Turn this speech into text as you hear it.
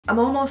I'm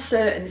almost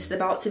certain this is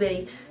about to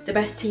be the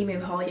best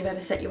Temu haul you've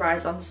ever set your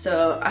eyes on,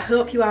 so I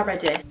hope you are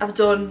ready. I've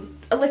done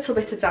a little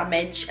bit of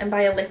damage, and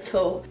by a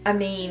little I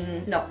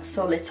mean not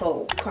so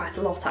little, quite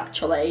a lot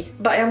actually,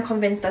 but I am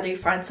convinced I do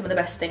find some of the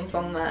best things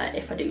on there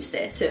if I do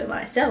say so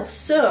myself.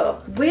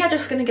 So we are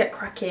just going to get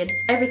cracking.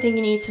 Everything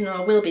you need to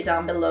know will be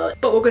down below,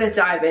 but we're going to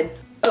dive in.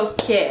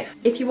 Okay,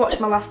 if you watched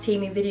my last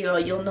Temu video,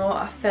 you'll know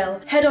I fell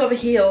head over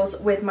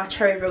heels with my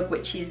cherry rug,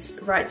 which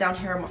is right down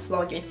here on my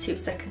floor. Give me 2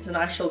 seconds and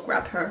I shall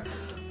grab her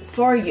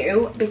for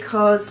you.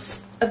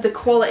 Because of the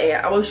quality,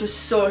 I was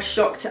just so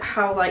shocked at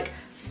how like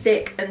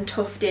thick and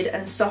tufted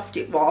and soft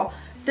it was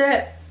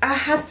that I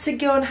had to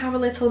go and have a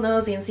little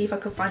nosy and see if I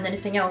could find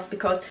anything else,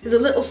 because there's a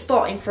little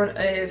spot in front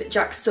of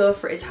Jack's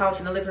sofa at his house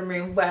in the living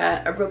room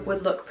where a rug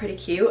would look pretty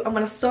cute, and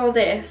when I saw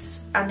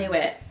this I knew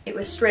it. It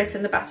was straight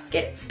in the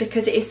basket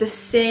because it is the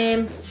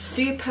same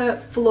super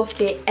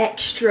fluffy,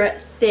 extra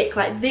thick,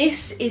 like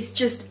this is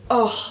just,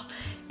 oh,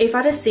 if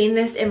I'd have seen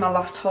this in my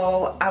last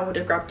haul I would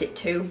have grabbed it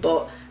too,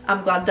 but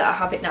I'm glad that I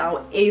have it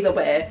now. Either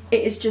way,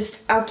 it is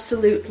just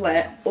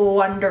absolutely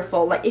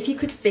wonderful. Like if you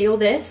could feel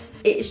this,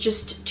 it is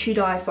just to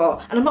die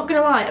for. And I'm not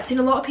gonna lie, I've seen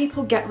a lot of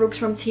people get rugs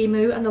from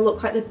Temu and they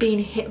look like they're being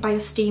hit by a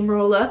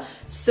steamroller.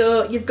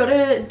 So you've got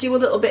to do a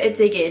little bit of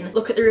digging,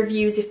 look at the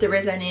reviews if there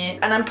is any.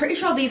 And I'm pretty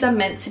sure these are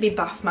meant to be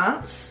bath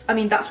mats. I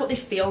mean, that's what they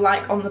feel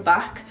like on the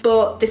back,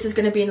 but this is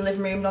going to be in the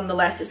living room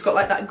nonetheless. It's got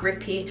like that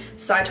grippy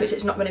side to it, so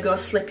it's not going to go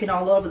slipping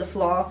all over the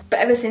floor. But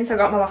ever since I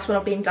got my last one,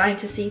 I've been dying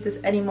to see if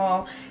there's any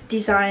more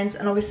designs,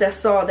 and obviously I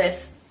saw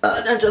this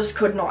and I just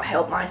could not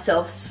help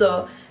myself.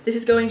 So this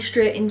is going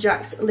straight in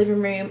Jack's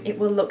living room. It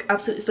will look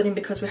absolutely stunning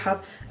because we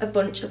have a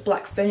bunch of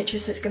black furniture,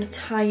 so it's going to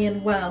tie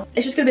in well.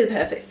 It's just going to be the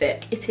perfect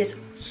fit. It is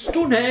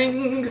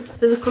stunning.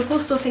 There's a couple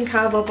of stuff in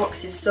cardboard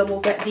boxes, so we'll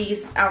get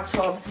these out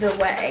of the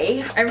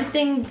way.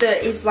 Everything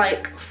that is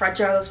like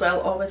fragile as well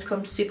always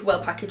comes super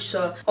well packaged,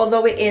 so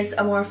although it is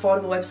a more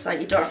affordable website,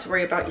 you don't have to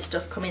worry about your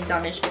stuff coming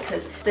damaged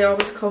because they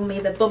always come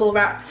either bubble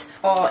wrapped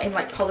or in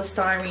like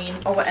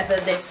polystyrene or whatever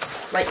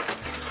this like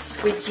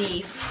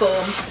squidgy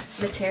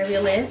foam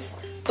material is.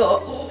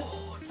 But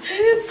oh,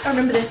 yes, I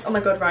remember this. Oh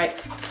my god, right,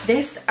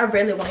 this I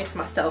really wanted for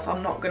myself,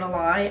 I'm not gonna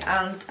lie,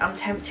 and I'm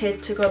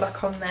tempted to go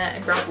back on there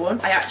and grab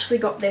one. I actually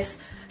got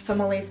this for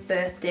Molly's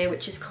birthday,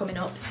 which is coming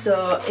up,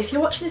 so if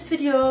you're watching this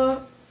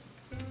video,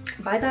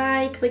 bye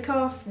bye, click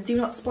off, do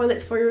not spoil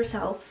it for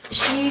yourself.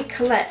 She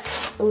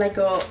collects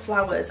Lego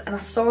flowers, and I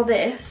saw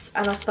this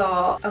and I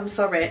thought, I'm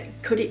sorry,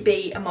 could it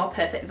be a more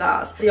perfect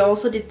vase? They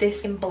also did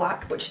this in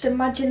black, but just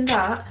imagine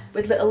that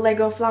with little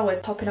Lego flowers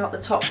popping out the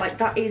top. Like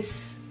that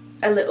is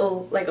a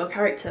little Lego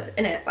character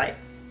in it. Like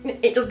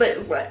it just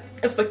is, like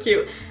it's so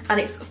cute, and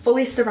it's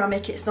fully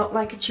ceramic. It's not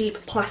like a cheap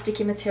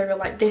plasticky material.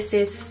 Like this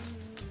is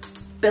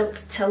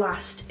built to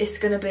last. It's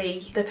gonna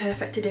be the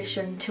perfect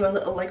addition to a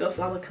little Lego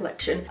flower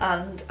collection,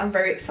 and I'm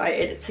very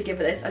excited to give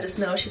her this. I just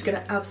know she's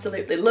gonna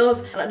absolutely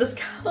love, and I just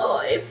can't.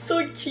 Oh, it's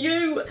so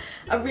cute.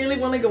 I really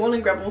want to go on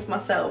and grab one for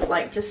myself,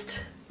 like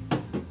just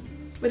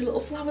with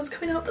little flowers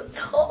coming out the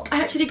top. I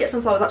actually did get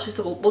some flowers actually,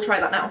 so we'll try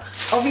that now.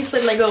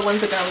 Obviously Lego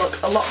ones are going to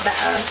look a lot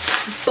better,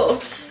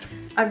 but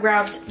I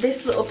grabbed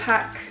this little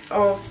pack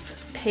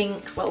of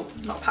pink, well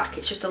not pack,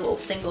 it's just a little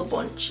single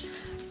bunch.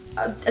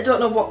 I don't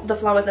know what the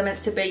flowers are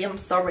meant to be, I'm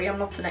sorry, I'm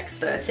not an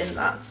expert in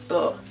that,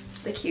 but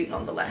they're cute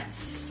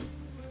nonetheless.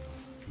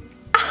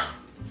 Ah,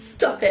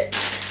 stop it.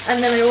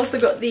 And then I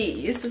also got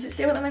these. Does it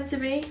say what they're meant to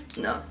be?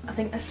 No, I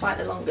think they're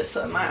slightly longer,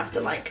 so I might have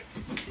to like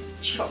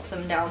chop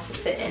them down to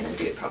fit in and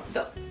do it properly.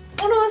 But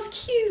oh no,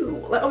 that's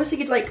cute. Like obviously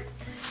you'd like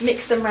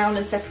mix them round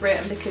and separate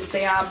them because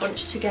they are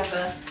bunched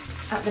together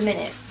at the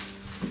minute.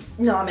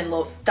 No, I'm in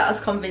love. That has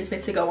convinced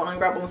me to go on and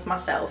grab one for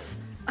myself.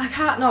 I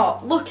can't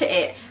not. Look at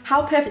it.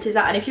 How perfect is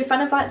that? And if you're a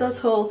fan of like those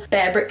whole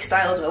bear brick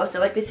style as well, I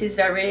feel like this is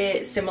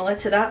very similar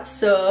to that.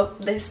 So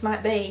this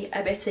might be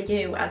a bit of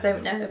you, I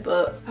don't know,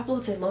 but I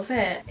bloody love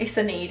it. It's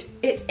a need.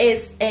 It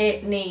is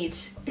a need.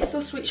 It's so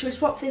sweet. Should we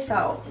swap this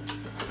out?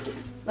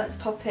 Let's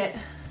pop it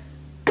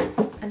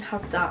and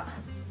have that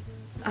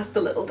as the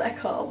little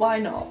decor. Why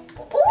not?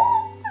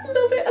 Oh, I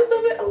love it, I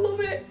love it, I love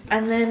it.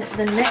 And then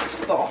the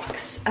next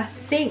box, I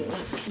think,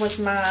 was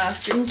my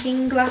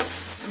drinking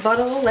glass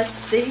bottle. Let's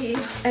see.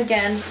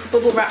 Again,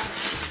 bubble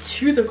wrapped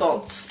to the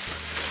gods.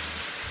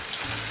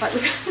 Like,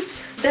 look,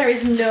 there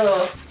is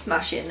no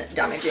smashing,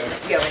 damaging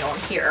going on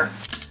here.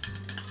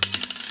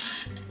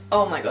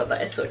 Oh my god,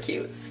 that is so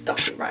cute.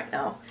 Stop it right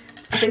now.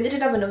 I think they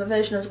did have another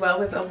version as well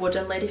with a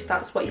wooden lid if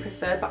that's what you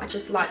prefer, but I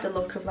just like the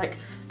look of like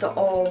the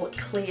all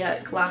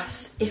clear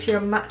glass. If you're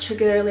a matcha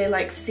girly,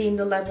 like seeing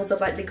the levels of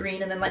like the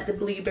green and then like the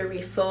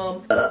blueberry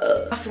foam,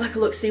 I feel like it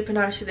looks super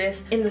nice with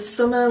this. In the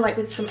summer, like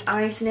with some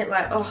ice in it,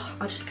 like oh,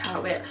 I just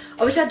can't wait.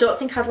 Obviously I don't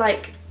think I'd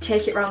like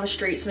take it around the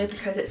streets, maybe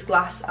because it's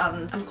glass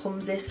and I'm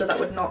clumsy, so that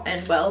would not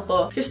end well,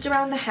 but just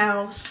around the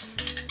house,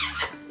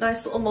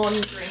 nice little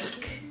morning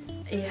drink.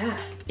 Yeah.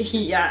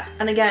 Yeah.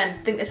 And again,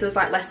 I think this was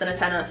like less than a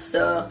tenner,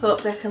 so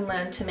hopefully I can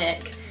learn to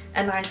make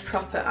a nice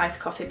proper iced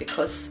coffee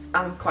because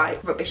I'm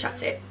quite rubbish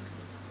at it.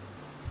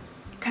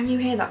 Can you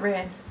hear that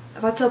rain?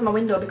 I've had to open my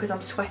window because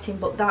I'm sweating,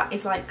 but that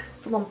is like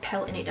full on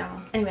pelting it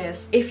down.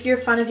 Anyways, if you're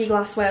a fan of your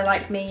glassware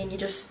like me and you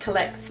just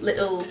collect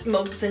little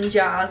mugs and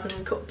jars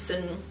and cups,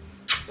 and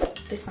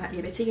this might be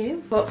a bit of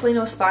you. Hopefully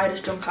no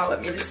spiders jump out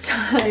at me this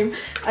time.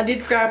 I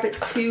did grab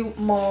 2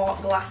 more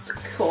glass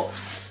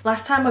cups.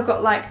 Last time I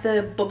got like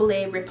the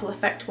bubbly ripple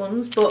effect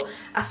ones, but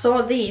I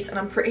saw these and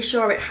I'm pretty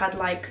sure it had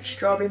like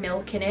strawberry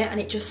milk in it, and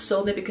it just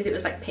sold me because it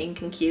was like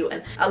pink and cute,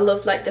 and I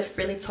love like the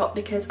frilly top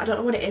because I don't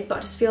know what it is, but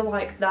I just feel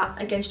like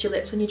that against your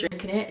lips when you're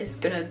drinking it is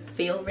gonna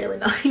feel really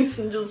nice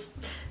and just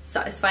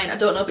satisfying. I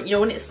don't know, but you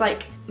know when it's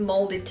like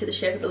moulded to the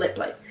shape of the lip,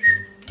 like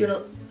doing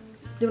a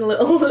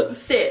little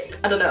sip,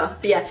 I don't know.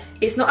 But yeah,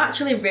 it's not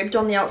actually ribbed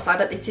on the outside,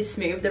 like this is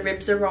smooth. The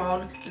ribs are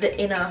on the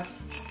inner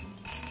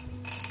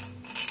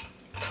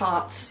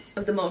parts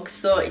of the mug,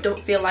 so it don't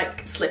feel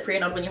like slippery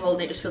and odd when you're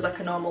holding it. It just feels like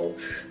a normal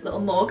little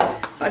mug.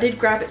 But I did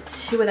grab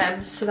 2 of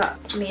them so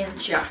that me and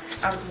Jack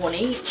have 1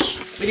 each.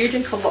 We do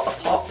drink a lot of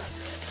pop,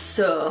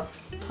 so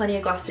plenty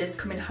of glasses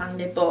come in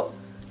handy, but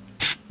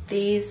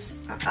these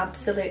are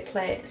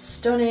absolutely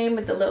stunning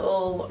with the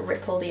little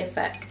rippledy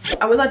effect.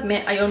 I will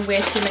admit I own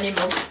way too many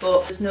mugs,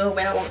 but there's no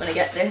way I wasn't going to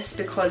get this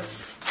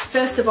because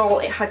first of all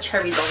it had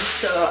cherries on,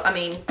 so I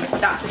mean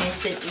that's an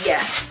instant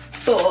yeah.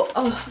 But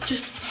oh,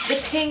 just the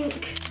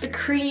pink, the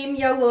cream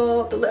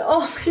yellow, the little,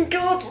 oh my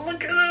god,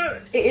 look at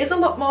it. It is a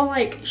lot more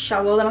like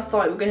shallow than I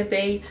thought it was going to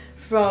be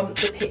from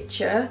the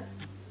picture,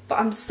 but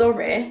I'm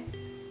sorry,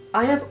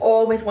 I have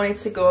always wanted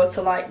to go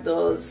to like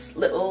those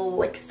little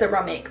like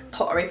ceramic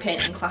pottery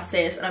painting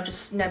classes, and I've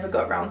just never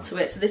got around to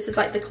it. So this is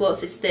like the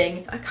closest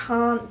thing. I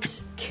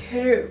can't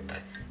cope.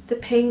 The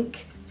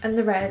pink and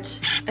the red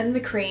and the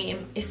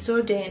cream is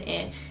so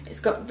dainty. It's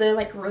got the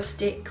like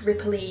rustic,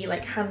 ripply,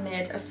 like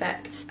handmade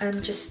effect,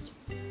 and just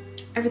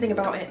everything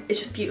about it is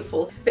just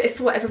beautiful. But if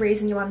for whatever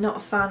reason you are not a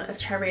fan of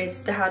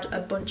cherries, they had a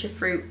bunch of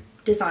fruit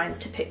designs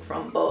to pick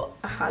from, but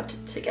I had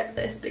to get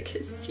this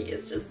because she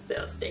is just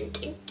so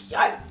stinking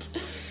cute.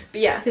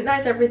 But yeah, I think that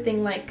is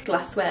everything like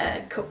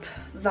glassware cup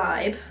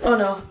vibe. Oh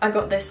no, I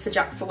got this for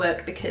Jack for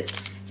work because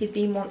he's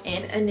been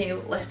wanting a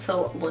new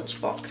little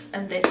lunchbox,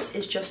 and this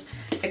is just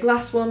a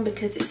glass one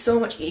because it's so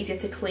much easier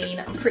to clean.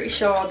 I'm pretty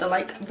sure they're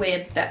like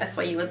way better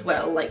for you as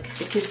well, like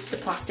because the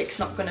plastic's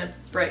not gonna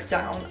break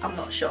down. I'm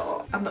not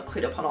sure, I'm not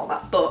clued up on all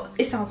that, but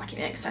it sounds like it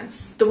makes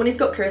sense. The one he's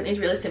got currently is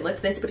really similar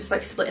to this, but it's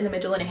like split in the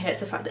middle and he hates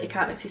the fact that he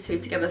can't mix his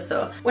food together.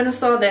 So when I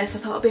saw this I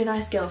thought I'd be a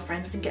nice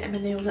girlfriend and get him a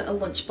new little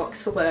lunchbox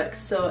for work.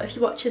 So if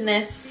you're watching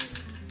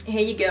this,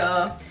 here you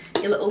go,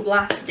 your little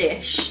glass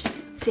dish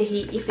to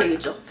heat your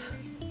food up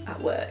at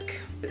work.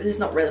 There's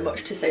not really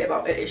much to say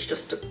about it, it's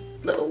just a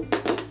little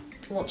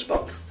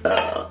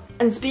lunchbox.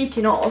 And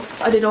speaking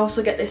of, I did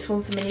also get this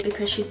one for me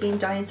because she's been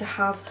dying to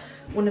have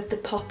one of the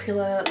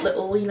popular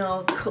little, you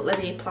know,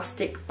 cutlery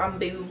plastic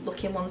bamboo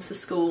looking ones for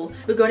school.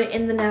 We got it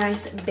in the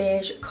nice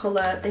beige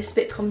colour. This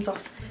bit comes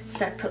off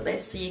separately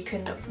so you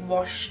can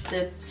wash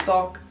the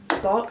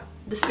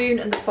the spoon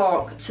and the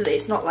fork so that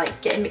it's not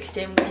like getting mixed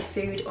in with your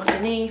food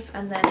underneath,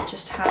 and then it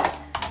just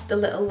has the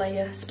little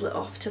layer split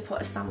off to put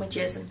her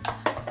sandwiches and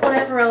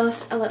whatever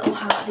else a little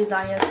heart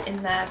desires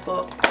in there.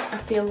 But I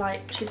feel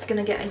like she's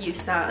gonna get a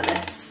use out of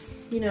this.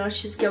 You know,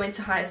 she's going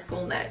to high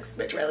school next,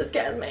 which really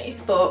scares me.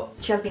 But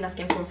she has been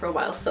asking for one for a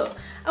while, so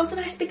I was a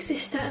nice big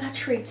sister and I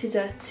treated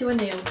her to a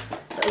new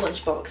little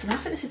lunchbox. And I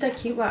think this is dead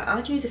cute. Like,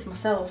 I'd use this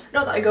myself.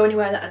 Not that I go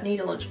anywhere that I'd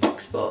need a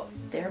lunchbox, but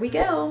there we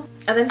go.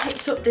 I then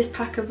picked up this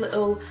pack of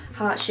little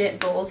heart-shaped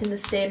bowls in the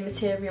same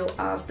material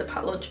as the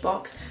packed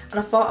lunchbox, and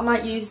I thought I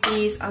might use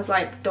these as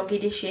like doggy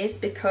dishes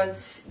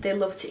because they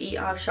love to eat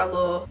out of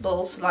shallow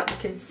bowls so like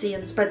they can see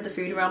and spread the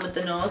food around with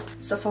their nose.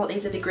 So I thought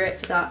these would be great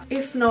for that.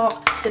 If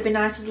not, they'd be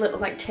nice as a little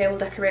like table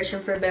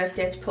decoration for a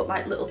birthday to put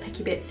like little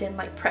picky bits in,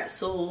 like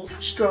pretzels,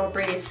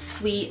 strawberries,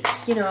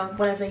 sweets, you know,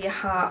 whatever your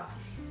heart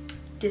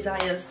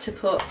desires to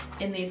put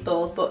in these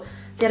bowls. But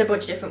they had a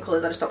bunch of different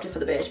colours. I just opted for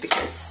the beige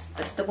because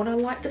that's the one I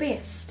like the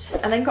best.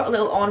 I then got a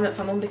little ornament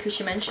for Mum because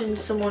she mentioned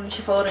someone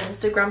she followed on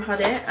Instagram had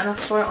it, and I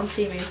saw it on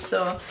Temu,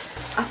 so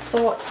I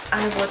thought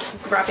I would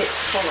grab it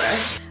for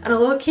her. And I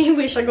low-key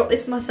wish I got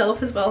this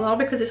myself as well now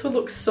because this would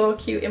look so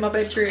cute in my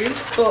bedroom.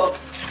 But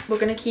we're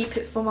going to keep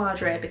it for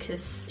Marjorie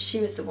because she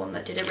was the one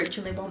that did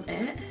originally want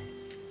it.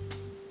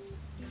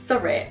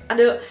 Sorry,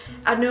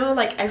 I know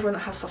like everyone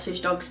that has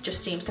sausage dogs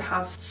just seems to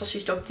have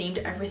sausage dog themed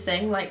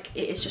everything, like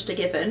it is just a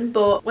given,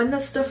 but when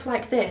there's stuff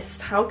like this,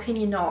 how can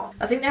you not?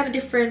 I think they had a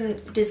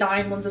different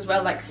design ones as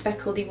well, like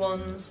speckledy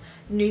ones,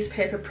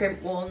 newspaper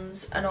print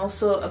ones, and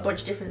also a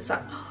bunch of different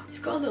oh, it's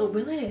got a little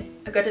willy.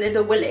 I got it in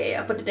the willy,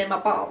 I put it in my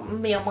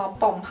bum. Me and my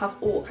bum have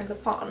all kinds of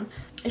fun.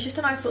 It's just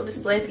a nice little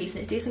display piece and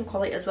it's decent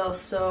quality as well,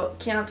 so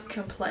can't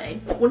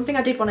complain. One thing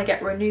I did want to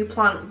get were a new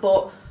plant,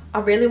 but I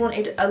really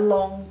wanted a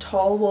long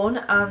tall one,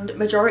 and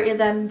majority of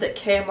them that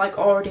came like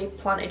already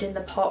planted in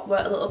the pot were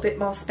a little bit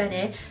more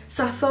spenny,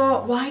 so I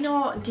thought why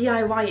not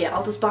DIY it?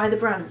 I'll just buy the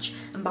branch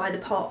and buy the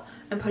pot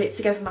and put it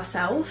together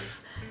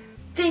myself.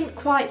 Didn't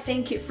quite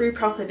think it through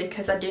properly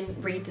because I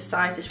didn't read the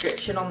size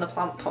description on the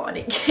plant pot and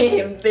it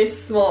came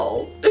this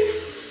small.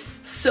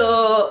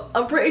 So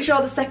I'm pretty sure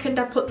the second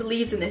I put the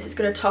leaves in this, it's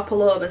going to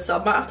topple over, so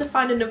I might have to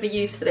find another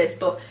use for this,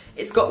 but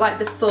it's got like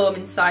the foam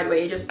inside where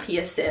you just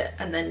pierce it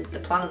and then the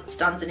plant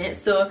stands in it.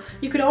 So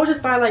you could always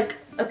just buy like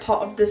a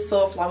pot of the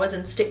faux flowers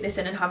and stick this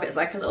in and have it as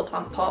like a little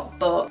plant pot,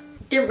 but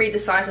didn't read the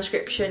size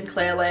description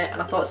clearly and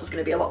I thought this was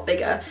going to be a lot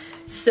bigger.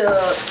 So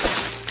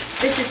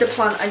this is the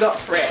plant I got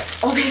for it.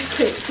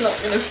 Obviously it's not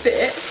going to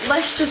fit.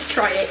 Let's just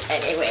try it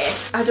anyway.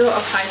 I don't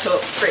have high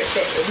hopes for it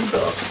fitting,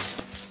 but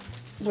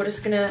we're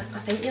just gonna, I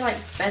think you like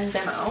bend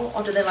them out,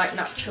 or do they like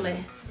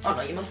naturally? Oh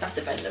no, you must have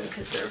to bend them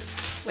because they're,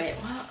 wait,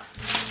 what?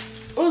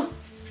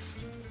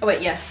 Oh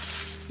wait, yeah.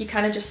 You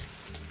kind of just,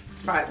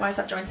 right, why is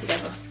that joined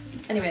together?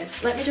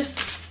 Anyways, let me just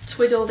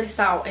twiddle this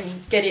out and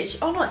get it.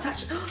 Oh no, it's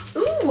actually,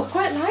 ooh, I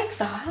quite like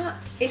that.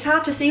 It's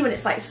hard to see when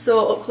it's like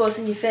so up close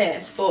in your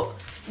face, but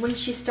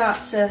once you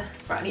start to,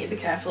 right, I need to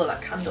be careful of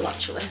that candle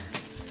actually.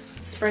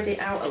 Spread it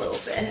out a little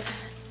bit.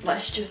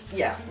 Let's just,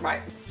 yeah,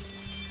 right.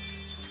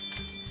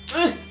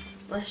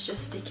 Let's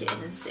just stick it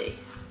in and see.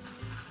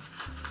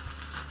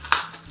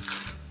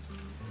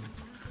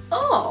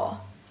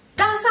 Oh,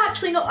 that's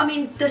actually not, I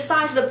mean, the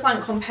size of the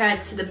plant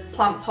compared to the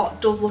plant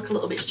pot does look a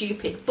little bit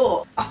stupid,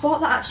 but I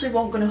thought that actually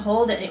wasn't going to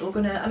hold it and it was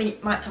going to, I mean,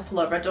 it might topple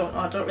over, I don't know,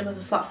 I don't really have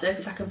a flat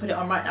surface I can put it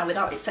on right now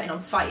without it setting on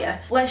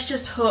fire. Let's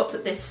just hope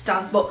that this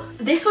stands, but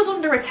this was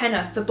under a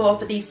tenner for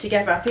both of these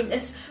together. I think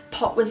this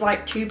pot was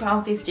like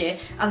 £2.50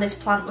 and this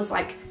plant was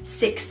like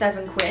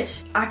 £6-7 quid.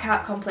 I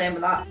can't complain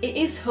with that. It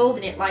is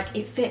holding it, like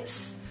it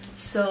fits.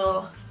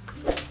 So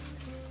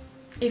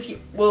if you,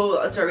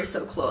 whoa, that's very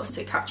so close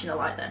to catching a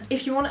light then.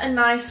 If you want a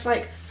nice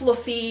like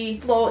fluffy,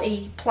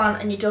 floaty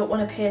plant and you don't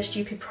want to pay a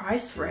stupid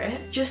price for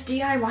it, just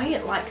DIY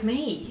it like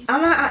me.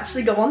 I might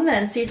actually go on there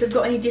and see if they've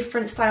got any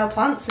different style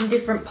plants and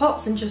different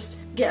pots and just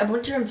get a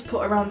bunch of them to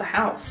put around the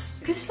house.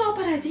 Because it's not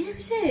a bad idea,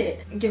 is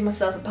it? And give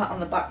myself a pat on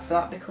the back for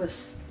that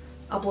because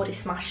I bloody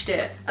smashed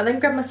it. I then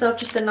grabbed myself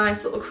just a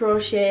nice little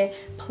crochet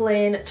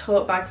plain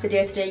tote bag for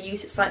day-to-day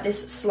use. It's like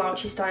this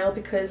slouchy style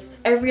because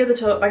every other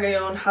tote bag I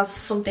own has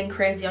something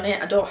crazy on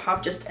it. I don't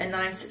have just a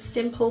nice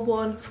simple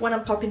one for when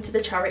I'm popping to the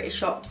charity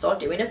shops or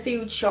doing a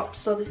food shop,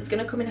 so this is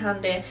going to come in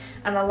handy.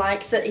 And I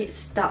like that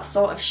it's that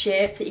sort of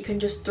shape that you can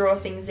just throw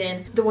things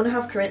in. The one I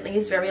have currently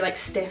is very like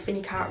stiff and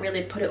you can't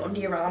really put it under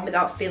your arm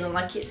without feeling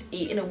like it's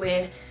eating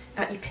away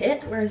at your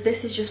pit, whereas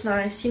this is just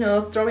nice, you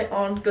know, throw it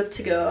on, good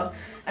to go.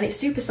 And it's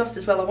super soft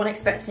as well. I wasn't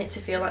expecting it to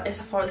feel like this.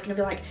 I thought it was going to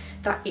be like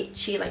that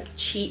itchy, like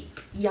cheap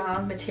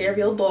yarn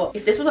material, but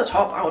if this was a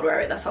top I would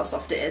wear it. That's how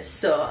soft it is.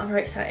 So I'm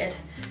very excited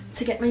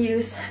to get my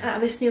use out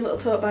of this new little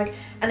tote bag.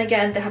 And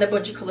again, they had a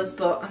bunch of colours,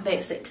 but I'm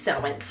basic, so I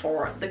went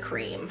for the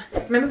cream.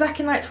 Remember back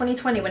in like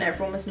 2020 when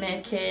everyone was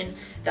making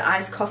the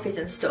iced coffees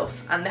and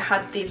stuff and they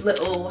had these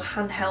little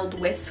handheld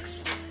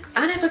whisks?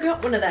 I never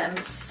got one of them,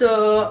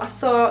 so I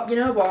thought, you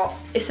know what,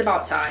 it's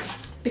about time.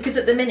 Because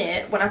at the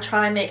minute, when I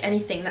try and make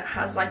anything that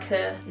has like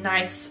a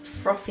nice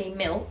frothy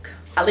milk,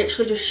 I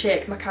literally just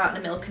shake my carton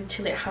of milk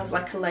until it has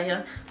like a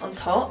layer on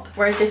top.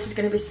 Whereas this is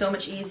going to be so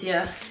much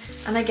easier.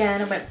 And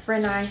again, I went for a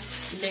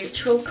nice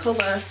neutral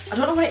colour. I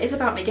don't know what it is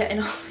about me getting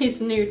all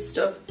these nude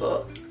stuff,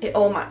 but it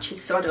all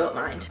matches, so I don't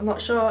mind. I'm not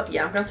sure,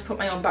 yeah, I'm going to have to put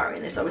my own battery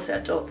in this. Obviously, I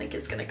don't think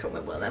it's going to come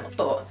with one of them,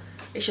 but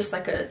it's just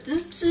like a,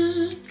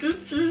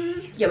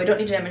 yeah, we don't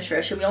need a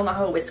demonstration, we all know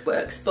how a whisk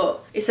works,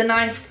 but it's a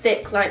nice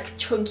thick like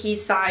chunky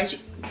size.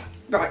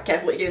 Right,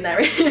 careful what you're doing there.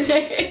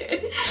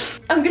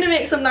 I'm gonna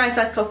make some nice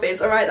iced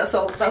coffees, alright, that's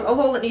all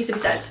that needs to be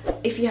said.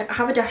 If you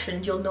have a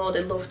Dachshund, you'll know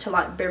they love to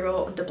like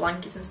burrow under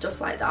blankets and stuff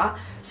like that.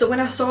 So when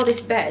I saw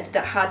this bed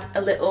that had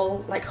a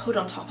little like hood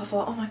on top, I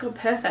thought, oh my god,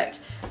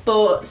 perfect.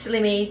 But silly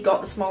me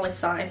got the smallest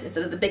size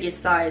instead of the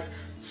biggest size,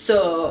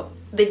 so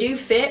they do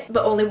fit,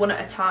 but only one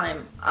at a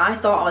time. I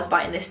thought I was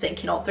biting this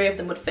thinking all three of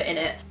them would fit in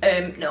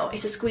it. No,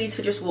 it's a squeeze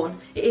for just one.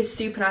 It is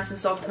super nice and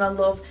soft, and I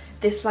love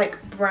this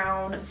like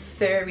brown,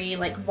 furry,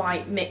 like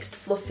white mixed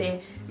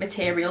fluffy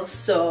material,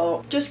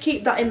 so just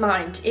keep that in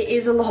mind. It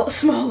is a lot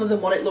smaller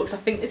than what it looks. I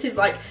think this is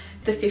like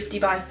the 50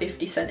 by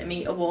 50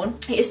 centimetre one.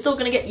 It is still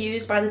going to get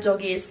used by the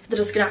doggies. They're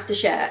just going to have to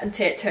share and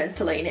take turns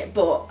to lay in it,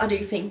 but I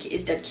do think it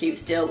is dead cute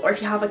still. Or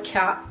if you have a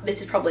cat,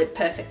 this is probably a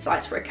perfect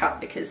size for a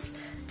cat because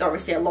they're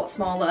obviously a lot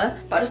smaller.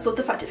 But I just love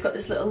the fact it's got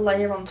this little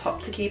layer on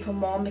top to keep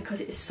them warm because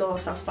it is so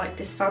soft. Like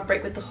this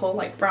fabric with the whole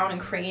like brown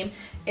and cream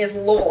is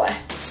lovely.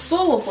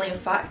 So lovely, in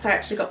fact, I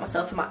actually got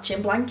myself a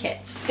matching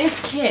blanket.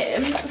 This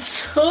came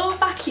so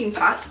vacuum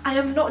packed, I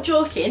am not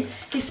joking.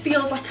 This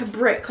feels like a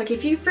brick. Like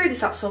if you threw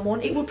this at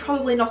someone, it would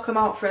probably knock them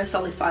out for a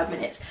solid 5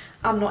 minutes.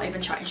 I'm not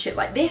even chatting shit.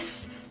 Like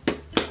this,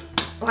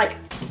 like,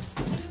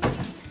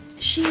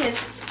 she is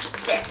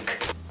thick.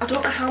 I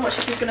don't know how much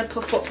this is going to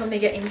puff up when we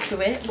get into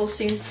it. We'll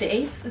soon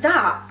see.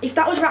 That, if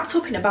that was wrapped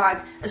up in a bag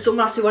and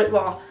someone asked me what it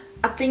was,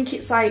 I think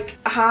it's like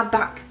a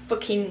hardback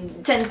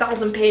fucking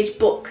 10,000 page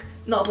book,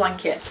 not a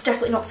blanket. It's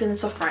definitely not feeling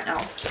soft right now.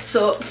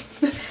 So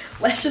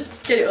let's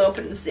just get it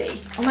open and see.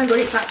 Oh my god,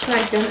 it's actually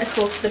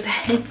identical to the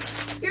bed.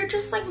 You're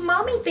just like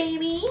mommy,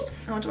 baby.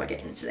 How do I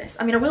get into this?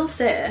 I mean, I will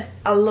say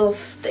I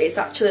love that it's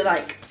actually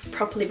like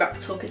properly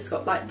wrapped up. It's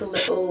got like the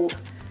little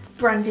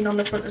branding on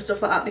the front and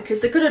stuff like that,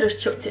 because they could have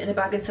just chucked it in a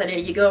bag and said, here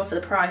you go for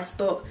the price,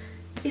 but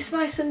it's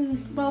nice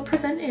and well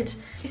presented.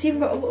 It's even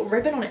got a little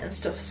ribbon on it and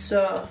stuff,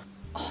 so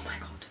oh my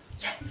god,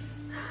 yes.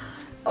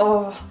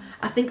 Oh,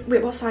 I think,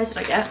 wait, what size did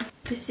I get?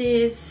 This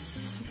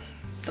is,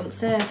 don't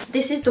say.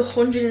 This is the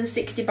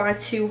 160 by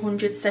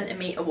 200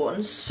 centimetre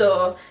one,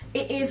 so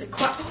it is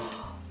quite,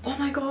 oh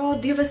my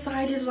god, the other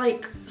side is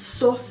like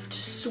soft,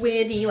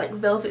 suede-y, like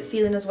velvet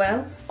feeling as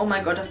well. Oh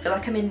my god, I feel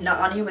like I'm in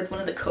Narnia with one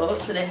of the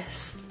coats with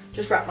this.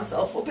 Just wrap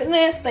myself up in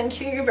this,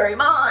 thank you very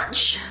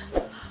much.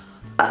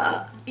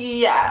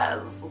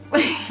 Yes.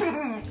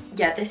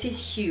 Yeah, this is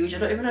huge. I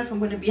don't even know if I'm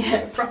going to be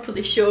able to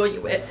properly show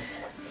you it.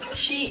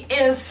 She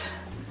is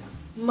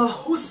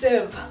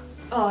massive.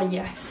 Oh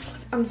yes,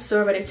 I'm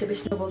so ready to be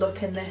snuggled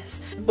up in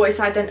this. But it's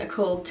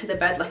identical to the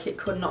bed, like it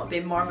could not be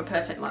more of a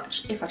perfect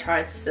match if I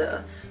tried,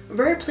 so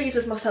very pleased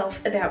with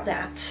myself about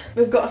that.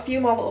 We've got a few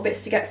more little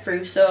bits to get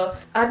through. So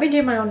I've been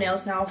doing my own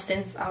nails now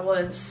since I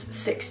was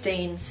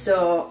 16,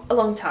 so a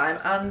long time,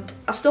 and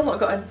I've still not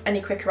gotten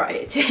any quicker at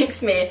it. It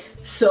takes me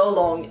so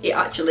long, it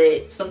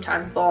actually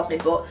sometimes bores me,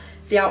 but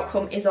the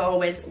outcome is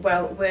always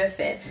well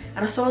worth it.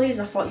 And I saw these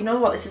and I thought, you know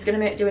what, this is going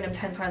to make doing them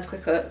 10 times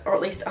quicker, or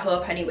at least I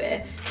hope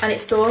anyway. And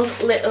it's those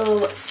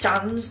little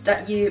stands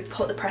that you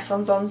put the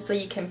press-ons on, so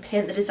you can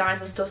paint the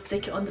designs and stuff,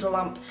 stick it under the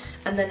lamp,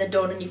 and then they're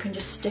done and you can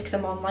just stick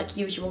them on like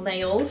usual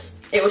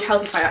nails. It would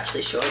help if I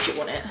actually showed you,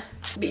 wouldn't it?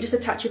 But you just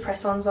attach your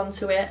press-ons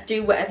onto it,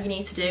 do whatever you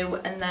need to do,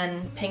 and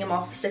then ping them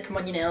off, stick them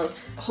on your nails.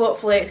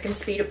 Hopefully it's going to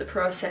speed up the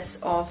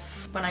process of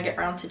when I get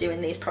around to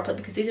doing these properly,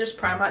 because these are just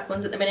Primark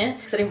ones at the minute,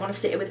 because I didn't want to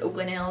sit here with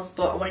ugly nails,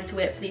 but I wanted to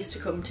wait for these to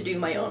come to do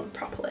my own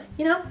properly,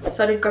 you know?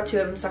 So I did grab 2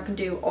 of them so I can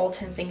do all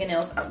 10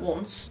 fingernails at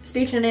once.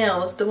 Speaking of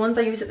nails, the ones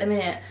I use at the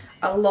minute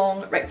are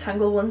long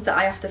rectangle ones that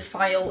I have to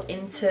file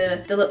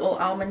into the little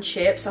almond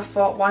shapes. I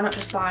thought, why not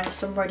just buy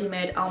some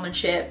ready-made almond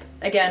shape?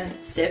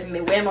 Again, saving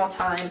me way more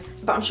time.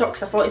 But I'm shocked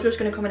because I thought it was just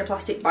going to come in a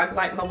plastic bag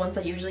like my ones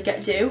I usually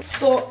get do.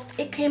 But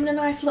it came in a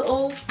nice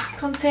little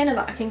container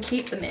that I can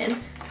keep them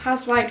in.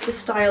 Has like the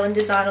style and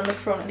design on the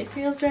front, and it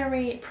feels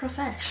very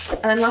profesh.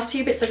 And then last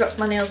few bits I got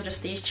for my nails are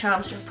just these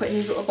charms, which I've put in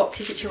these little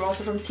boxes, which are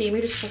also from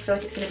Temu, just because I feel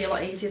like it's going to be a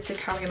lot easier to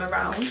carry them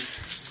around.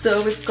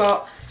 So we've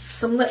got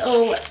some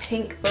little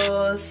pink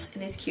bows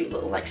in these cute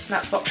little like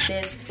snap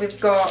boxes. We've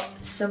got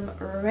some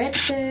red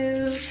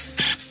bows,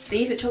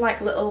 these which are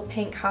like little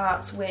pink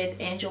hearts with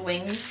angel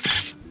wings.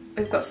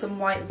 We've got some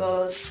white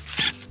bows,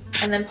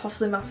 and then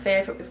possibly my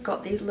favourite, we've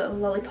got these little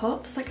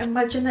lollipops. Like,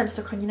 imagine them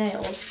stuck on your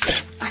nails.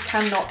 I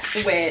cannot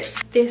wait.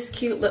 This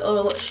cute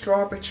little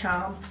strawberry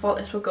charm, I thought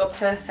this would go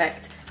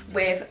perfect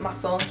with my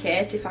phone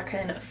case if I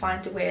can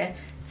find a way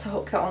to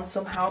hook that on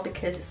somehow,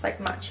 because it's like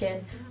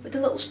matching with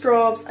the little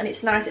straws, and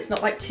it's nice, it's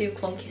not like too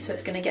clunky, so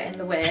it's going to get in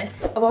the way.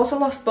 I've also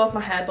lost both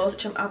my hair bows,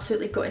 which I'm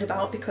absolutely gutted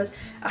about, because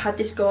I had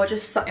this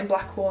gorgeous satin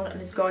black one and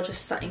this gorgeous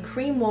satin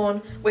cream one,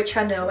 which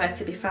are nowhere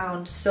to be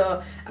found.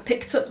 So I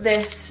picked up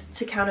this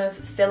to kind of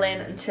fill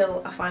in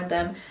until I find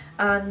them,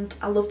 and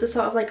I love the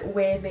sort of like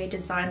wavy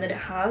design that it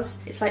has.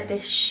 It's like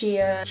this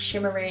sheer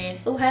shimmery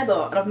little hair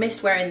bow, and I've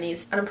missed wearing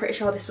these, and I'm pretty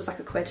sure this was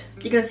like £1.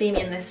 You're gonna see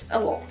me in this a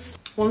lot.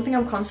 One thing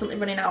I'm constantly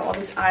running out of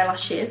is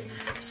eyelashes,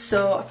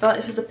 so I felt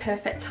like this was a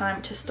perfect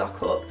time to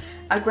stock up.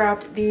 I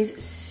grabbed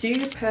these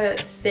super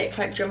thick,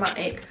 like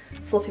dramatic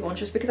fluffy ones,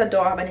 just because I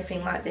don't have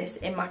anything like this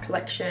in my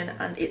collection,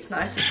 and it's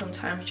nice to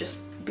sometimes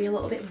just be a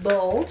little bit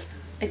bold.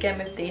 Again,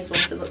 with these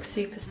ones, they look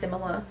super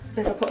similar.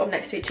 If I put them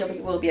next to each other,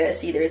 you will be able to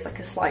see there is like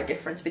a slight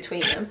difference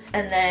between them.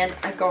 And then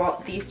I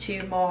got these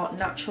 2 more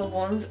natural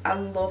ones. I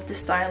love the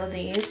style of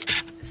these,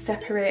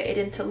 separated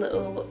into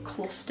little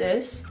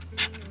clusters.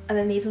 And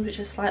then these ones, which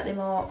are slightly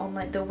more on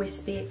like the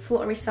wispy,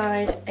 fluttery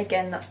side.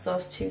 Again, that's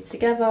those 2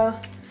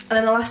 together. And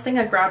then the last thing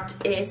I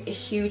grabbed is a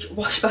huge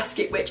wash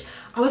basket, which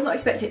I was not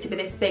expecting it to be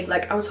this big.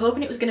 Like, I was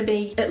hoping it was going to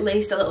be at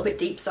least a little bit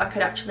deep so I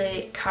could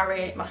actually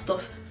carry my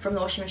stuff from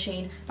the washing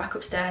machine back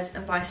upstairs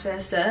and vice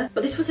versa.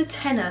 But this was a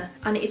tenner,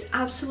 and it is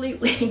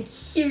absolutely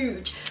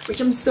huge,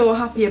 which I'm so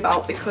happy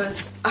about,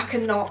 because I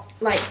cannot,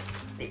 like,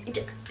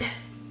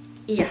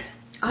 yeah.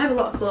 I have a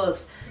lot of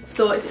clothes,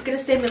 so if it's going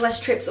to save me less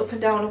trips up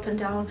and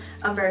down,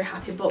 I'm very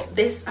happy. But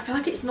this, I feel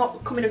like it's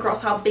not coming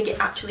across how big it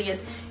actually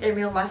is in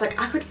real life. Like,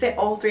 I could fit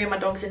all 3 of my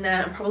dogs in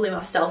there, and probably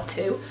myself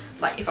too,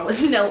 like if I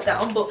was knelt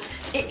down, but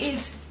it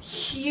is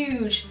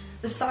huge.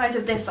 The size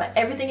of this, like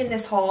everything in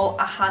this haul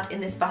I had in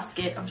this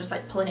basket. I'm just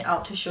like pulling it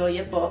out to show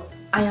you, but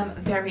I am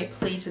very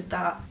pleased with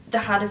that. They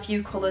had a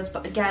few colours,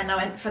 but again, I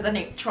went for the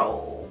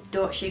neutral.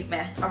 Don't shoot me,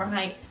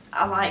 alright?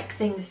 I like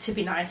things to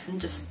be nice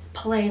and just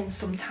plain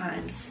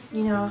sometimes,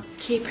 you know,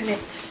 keeping it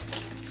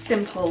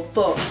simple.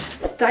 But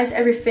that is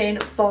everything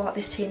for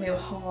this Temu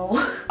haul.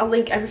 I'll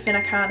link everything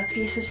I can for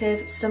you to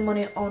save some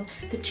money on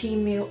the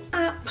Temu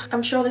app.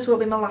 I'm sure this will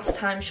be my last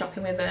time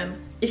shopping with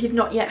them. If you've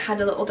not yet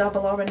had a little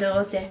dabble or a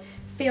nosy,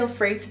 feel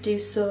free to do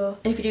so.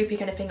 And if you do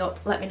pick anything up,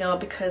 let me know,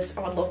 because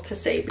I would love to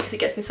see, because it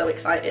gets me so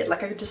excited.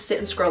 Like, I could just sit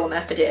and scroll on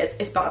there for days.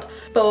 It's bad.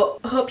 But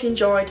I hope you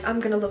enjoyed. I'm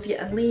gonna love you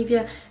and leave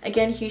you.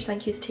 Again, a huge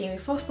thank you to Temu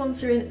for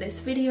sponsoring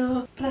this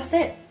video. But that's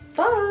it.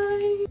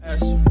 Bye.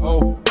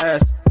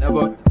 SOS,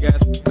 never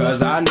guess,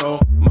 cause I know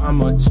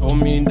mama told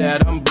me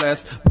that I'm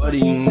blessed, but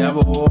he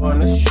never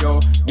wanna show.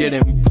 Get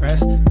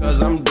impressed,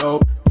 cause I'm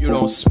dope. You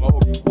don't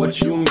smoke,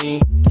 what you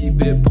mean?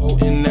 Keep it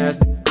potent as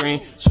the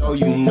green, so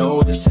you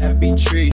know this happy tree.